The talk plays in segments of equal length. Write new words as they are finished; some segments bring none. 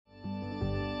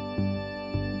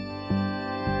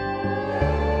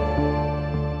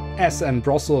US and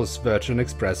Brussels Virgin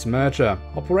Express merger.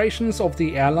 Operations of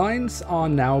the airlines are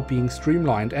now being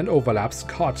streamlined and overlaps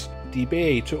cut.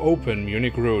 DBA to open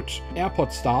Munich route.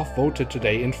 Airport staff voted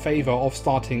today in favor of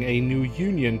starting a new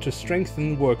union to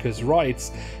strengthen workers'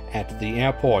 rights at the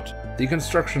airport. The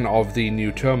construction of the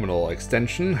new terminal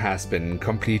extension has been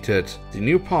completed. The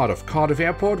new part of Cardiff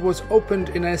Airport was opened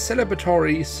in a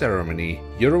celebratory ceremony.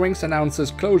 Eurowings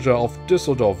announces closure of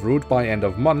Düsseldorf route by end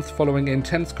of month following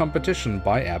intense competition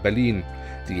by Air Berlin.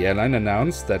 The airline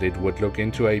announced that it would look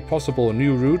into a possible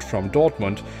new route from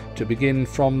Dortmund to begin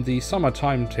from the summer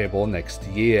timetable next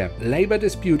year. Labor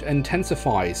dispute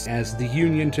intensifies as the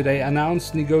union today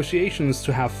announced negotiations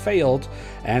to have failed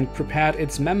and prepared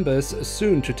its members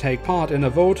soon to take part in a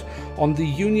vote on the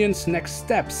union's next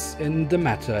steps in the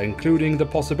matter, including the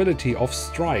possibility of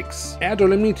strikes. Air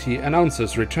Dolomiti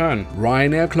announces return.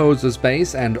 Ryanair closes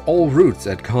base and all routes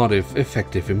at Cardiff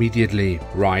effective immediately.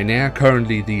 Ryanair,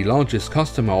 currently the largest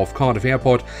customer of Cardiff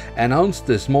Airport, announced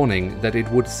this morning that it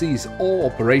would cease all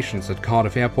operations at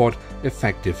Cardiff Airport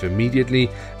effective immediately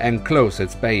and close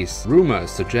its base.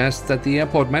 Rumors suggest that the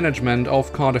airport management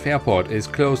of Cardiff Airport is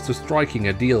close to striking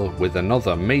a deal with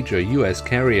another major US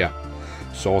carrier.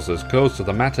 Sources close to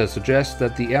the matter suggest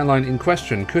that the airline in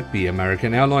question could be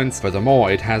American Airlines.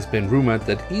 Furthermore, it has been rumored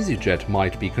that EasyJet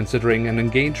might be considering an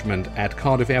engagement at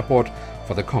Cardiff Airport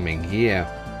for the coming year.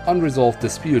 Unresolved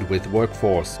dispute with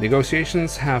workforce.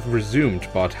 Negotiations have resumed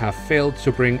but have failed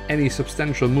to bring any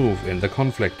substantial move in the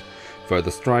conflict. Further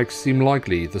strikes seem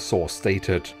likely, the source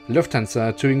stated.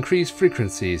 Lufthansa to increase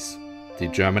frequencies. The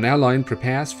German airline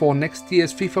prepares for next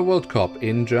year's FIFA World Cup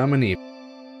in Germany.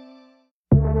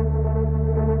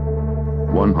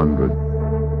 100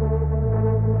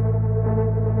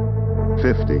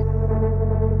 50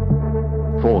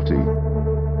 40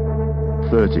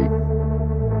 30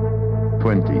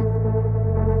 20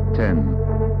 10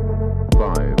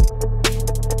 5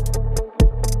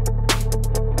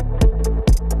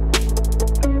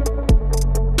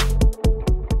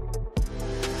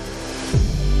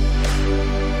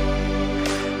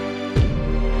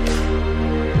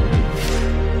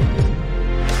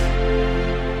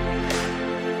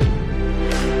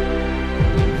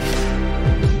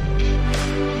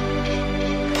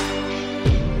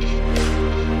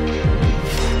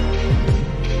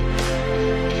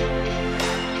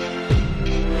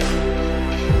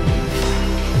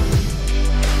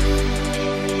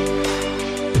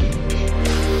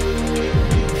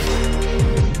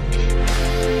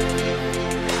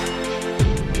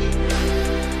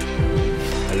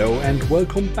 Hello and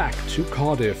welcome back to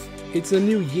Cardiff. It's a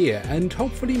new year and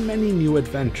hopefully many new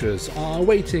adventures are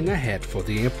awaiting ahead for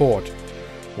the airport.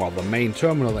 While the main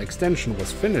terminal extension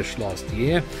was finished last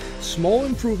year, small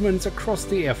improvements across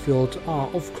the airfield are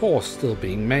of course still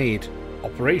being made.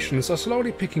 Operations are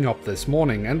slowly picking up this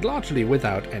morning and largely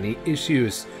without any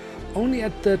issues. Only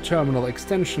at the terminal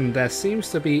extension there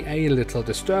seems to be a little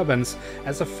disturbance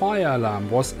as a fire alarm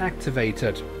was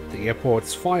activated. The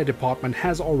airport's fire department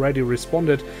has already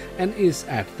responded and is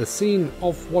at the scene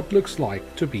of what looks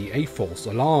like to be a false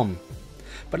alarm.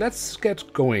 But let's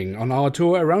get going on our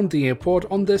tour around the airport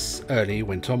on this early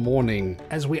winter morning.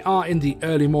 As we are in the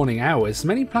early morning hours,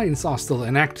 many planes are still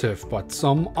inactive, but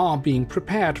some are being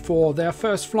prepared for their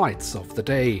first flights of the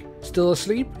day. Still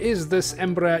asleep is this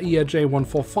Embraer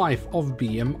ERJ145 of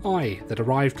BMI that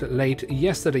arrived late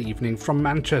yesterday evening from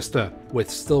Manchester. With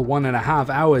still 1.5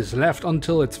 hours left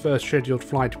until its first scheduled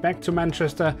flight back to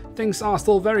Manchester, things are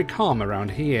still very calm around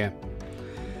here.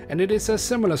 And it is a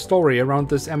similar story around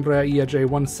this Embraer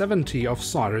ERJ170 of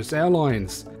Cyrus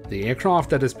Airlines. The aircraft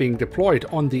that is being deployed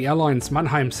on the airline's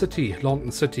Mannheim City,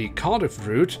 London City, Cardiff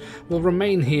route will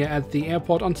remain here at the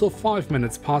airport until 5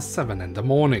 minutes past 7 in the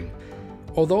morning.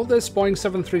 Although this Boeing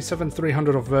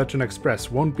 737-300 of Virgin Express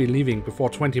won't be leaving before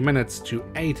 20 minutes to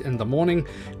 8 in the morning,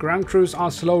 ground crews are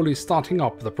slowly starting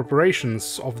up the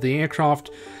preparations of the aircraft,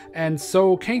 and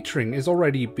so catering is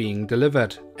already being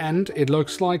delivered, and it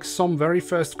looks like some very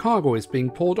first cargo is being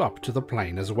pulled up to the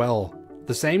plane as well.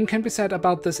 The same can be said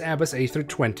about this Airbus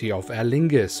A320 of Aer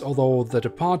Lingus, although the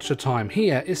departure time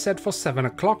here is set for 7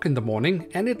 o'clock in the morning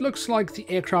and it looks like the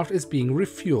aircraft is being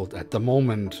refueled at the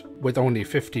moment. With only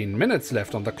 15 minutes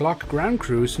left on the clock, ground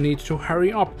crews need to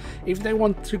hurry up if they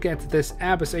want to get this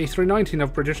Airbus A319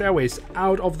 of British Airways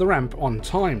out of the ramp on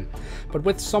time. But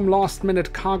with some last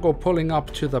minute cargo pulling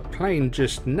up to the plane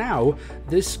just now,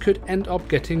 this could end up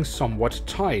getting somewhat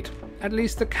tight. At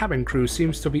least the cabin crew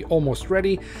seems to be almost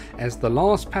ready, as the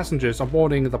last passengers are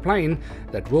boarding the plane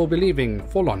that will be leaving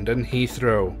for London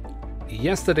Heathrow.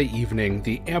 Yesterday evening,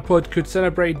 the airport could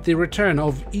celebrate the return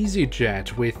of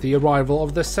EasyJet with the arrival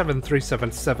of the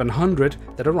 737-700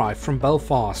 that arrived from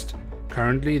Belfast.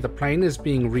 Currently, the plane is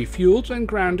being refueled and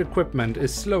ground equipment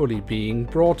is slowly being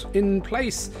brought in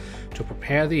place to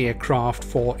prepare the aircraft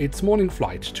for its morning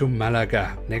flight to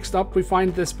Malaga. Next up, we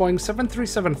find this Boeing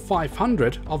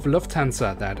 737-500 of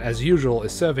Lufthansa that, as usual,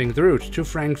 is serving the route to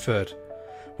Frankfurt.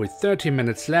 With 30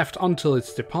 minutes left until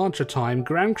its departure time,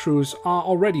 ground crews are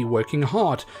already working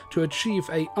hard to achieve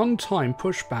an on-time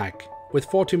pushback. With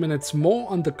 40 minutes more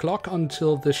on the clock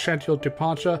until the scheduled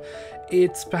departure,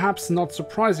 it's perhaps not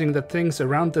surprising that things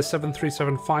around the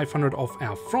 737-500 of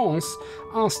Air France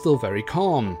are still very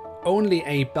calm. Only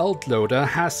a belt loader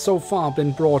has so far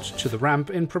been brought to the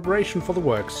ramp in preparation for the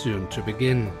work soon to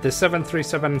begin. The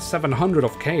 737-700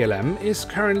 of KLM is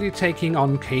currently taking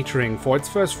on catering for its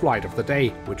first flight of the day,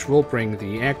 which will bring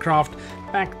the aircraft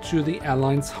back to the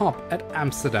airline's hub at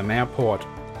Amsterdam Airport.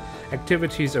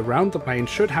 Activities around the plane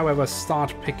should, however,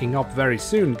 start picking up very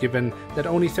soon, given that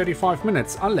only 35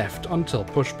 minutes are left until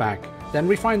pushback. Then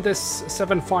we find this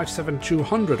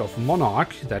 757-200 of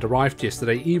Monarch that arrived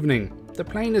yesterday evening. The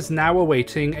plane is now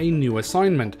awaiting a new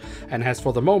assignment and has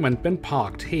for the moment been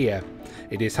parked here.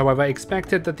 It is, however,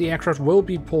 expected that the aircraft will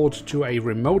be pulled to a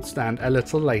remote stand a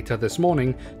little later this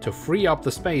morning to free up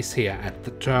the space here at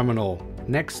the terminal.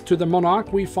 Next to the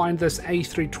Monarch, we find this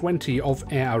A320 of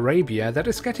Air Arabia that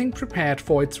is getting prepared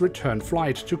for its return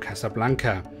flight to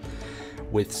Casablanca.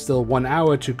 With still 1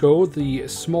 hour to go, the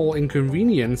small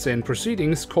inconvenience in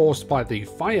proceedings caused by the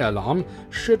fire alarm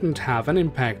shouldn't have an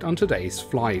impact on today's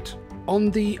flight.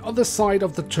 On the other side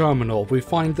of the terminal, we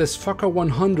find this Fokker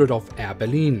 100 of Air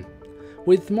Berlin.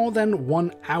 With more than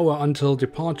 1 hour until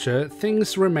departure,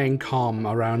 things remain calm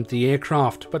around the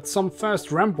aircraft, but some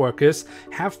first ramp workers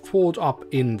have pulled up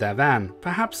in their van,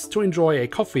 perhaps to enjoy a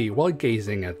coffee while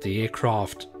gazing at the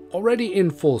aircraft. Already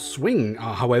in full swing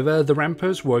are, however, the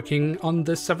rampers working on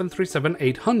the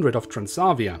 737-800 of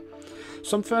Transavia.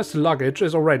 Some first luggage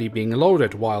is already being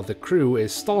loaded, while the crew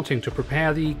is starting to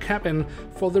prepare the cabin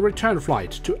for the return flight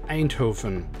to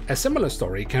Eindhoven. A similar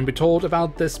story can be told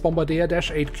about this Bombardier Dash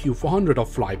 8 Q400 of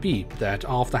Flybe, that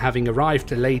after having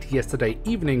arrived late yesterday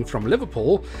evening from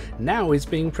Liverpool, now is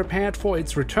being prepared for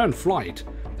its return flight.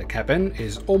 The cabin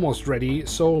is almost ready,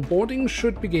 so boarding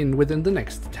should begin within the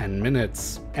next 10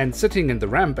 minutes. And sitting in the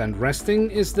ramp and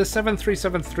resting is the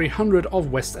 737-300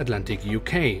 of West Atlantic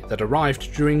UK that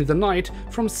arrived during the night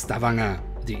from Stavanger.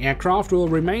 The aircraft will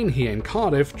remain here in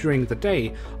Cardiff during the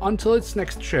day until its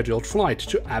next scheduled flight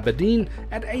to Aberdeen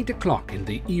at 8 o'clock in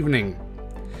the evening.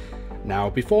 Now,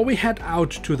 before we head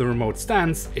out to the remote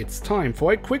stands, it's time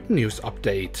for a quick news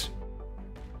update.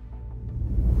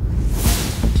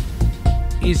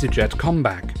 EasyJet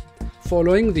comeback.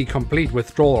 Following the complete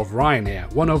withdrawal of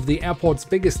Ryanair, one of the airport's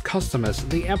biggest customers,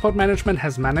 the airport management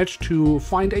has managed to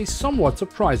find a somewhat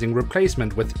surprising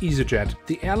replacement with EasyJet.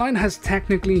 The airline has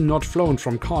technically not flown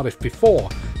from Cardiff before,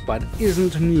 but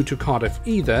isn't new to Cardiff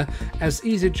either, as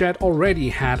EasyJet already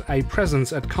had a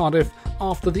presence at Cardiff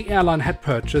after the airline had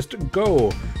purchased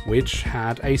Go, which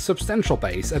had a substantial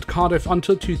base at Cardiff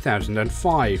until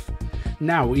 2005.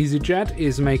 Now EasyJet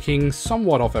is making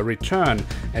somewhat of a return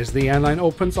as the airline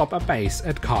opens up a base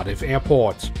at Cardiff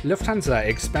Airport. Lufthansa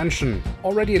expansion.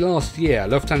 Already last year,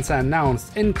 Lufthansa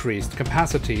announced increased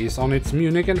capacities on its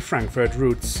Munich and Frankfurt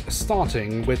routes,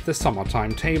 starting with the summer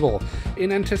timetable,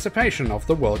 in anticipation of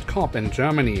the World Cup in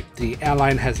Germany. The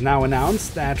airline has now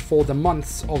announced that for the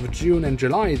months of June and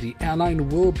July, the airline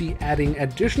will be adding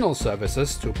additional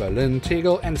services to Berlin,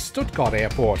 Tegel and Stuttgart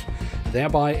Airport,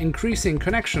 thereby increasing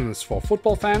connections for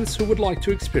football fans who would like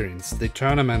to experience the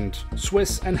tournament.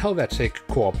 Swiss and Helvetic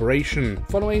cooperation.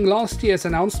 Following last year's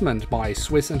announcement by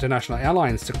Swiss International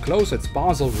Airlines to close its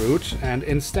Basel route and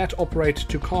instead operate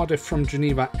to Cardiff from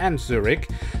Geneva and Zurich,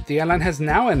 the airline has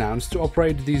now announced to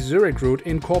operate the Zurich route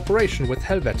in cooperation with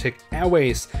Helvetic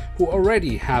Airways, who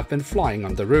already have been flying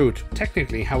on the route.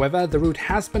 Technically, however, the route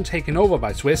has been taken over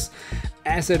by Swiss,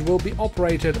 as it will be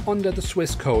operated under the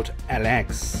Swiss code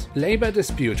LX. Labour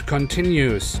dispute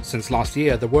continues. Since last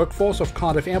year, the workforce of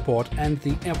Cardiff Airport and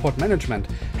the airport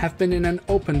management have been in an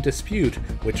open dispute,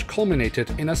 which culminated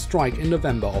in a strike in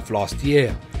November of last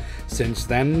year. Since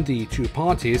then, the two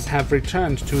parties have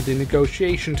returned to the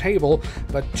negotiation table,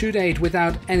 but to date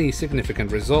without any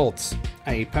significant results.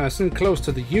 A person close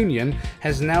to the union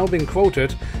has now been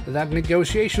quoted that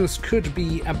negotiations could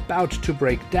be about to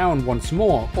break down once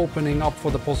more, opening up for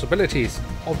the possibilities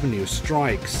of new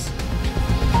strikes.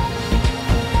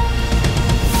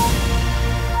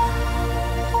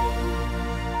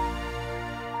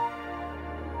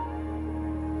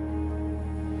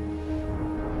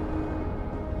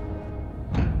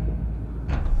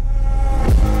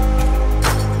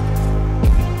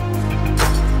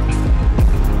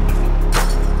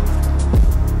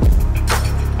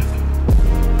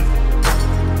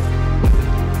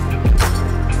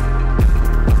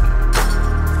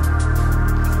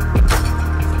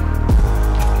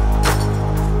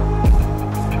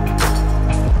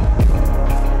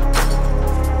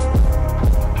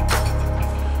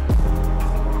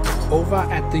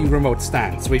 the remote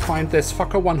stands, we find this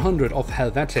Fokker 100 of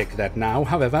Helvetic that now,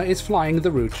 however, is flying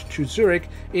the route to Zurich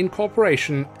in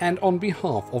cooperation and on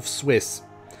behalf of Swiss.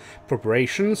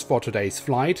 Preparations for today's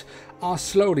flight are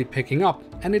slowly picking up,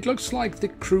 and it looks like the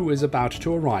crew is about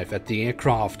to arrive at the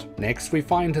aircraft. Next we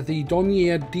find the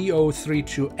Dornier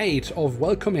DO328 of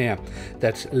Welcome Air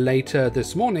that later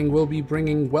this morning will be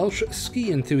bringing Welsh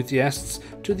ski enthusiasts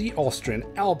to the Austrian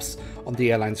Alps on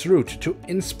the airline's route to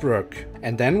Innsbruck.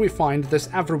 And then we find this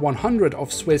Avro 100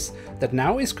 of Swiss that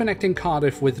now is connecting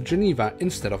Cardiff with Geneva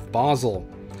instead of Basel.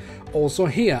 Also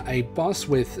here, a bus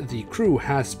with the crew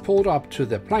has pulled up to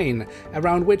the plane,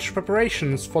 around which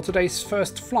preparations for today's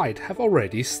first flight have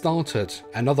already started.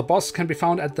 Another bus can be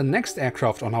found at the next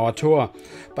aircraft on our tour,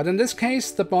 but in this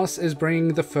case the bus is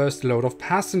bringing the first load of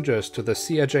passengers to the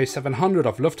CRJ 700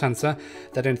 of Lufthansa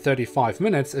that in 35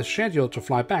 minutes is scheduled to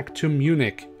fly back to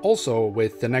Munich. Also,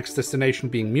 with the next destination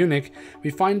being Munich,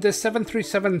 we find the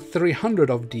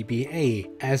 737-300 of DBA.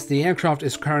 As the aircraft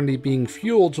is currently being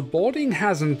fueled, boarding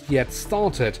hasn't yet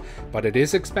started, but it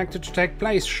is expected to take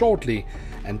place shortly,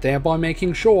 and thereby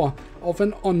making sure of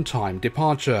an on-time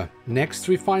departure. Next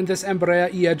we find this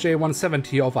Embraer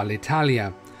ERJ-170 of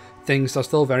Alitalia. Things are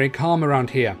still very calm around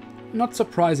here. Not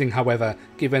surprising, however,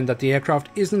 given that the aircraft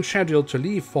isn't scheduled to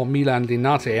leave for Milan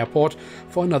Linate Airport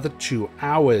for another 2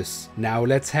 hours. Now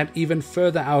let's head even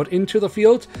further out into the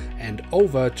field and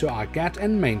over to our GAT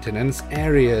and maintenance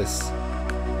areas.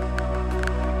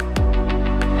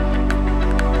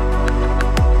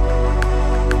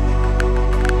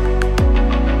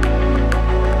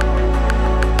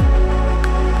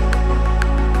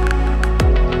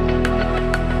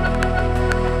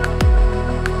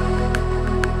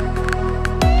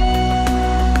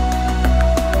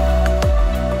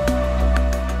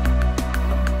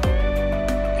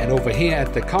 Over here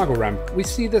at the cargo ramp, we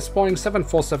see this Boeing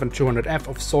 747-200F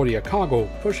of Saudia Cargo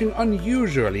pushing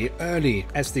unusually early,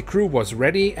 as the crew was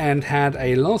ready and had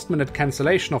a last-minute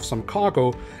cancellation of some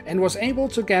cargo and was able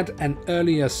to get an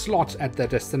earlier slot at their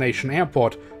destination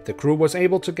airport. The crew was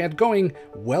able to get going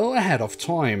well ahead of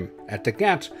time. At the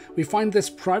GAT, we find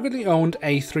this privately owned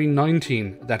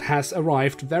A319 that has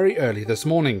arrived very early this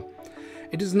morning.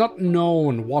 It is not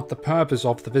known what the purpose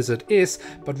of the visit is,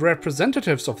 but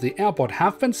representatives of the airport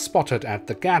have been spotted at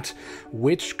the GAT,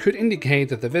 which could indicate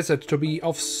that the visit to be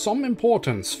of some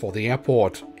importance for the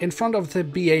airport. In front of the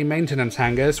BA maintenance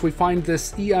hangars, we find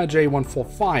this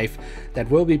ERJ-145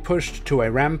 that will be pushed to a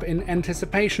ramp in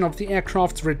anticipation of the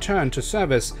aircraft's return to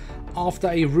service after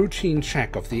a routine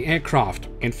check of the aircraft.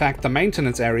 In fact, the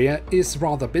maintenance area is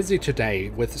rather busy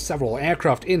today, with several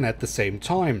aircraft in at the same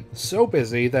time. So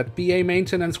busy that BA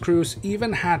maintenance crews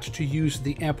even had to use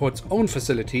the airport's own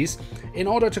facilities in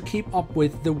order to keep up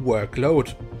with the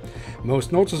workload.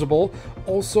 Most noticeable,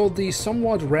 also the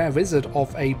somewhat rare visit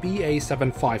of a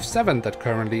BA757 that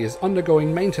currently is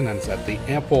undergoing maintenance at the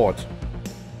airport.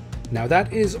 Now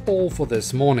that is all for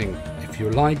this morning. If you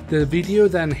liked the video,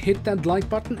 then hit that like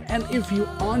button, and if you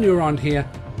are new around here,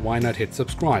 why not hit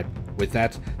subscribe? With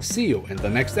that, see you in the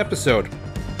next episode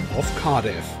of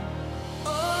Cardiff.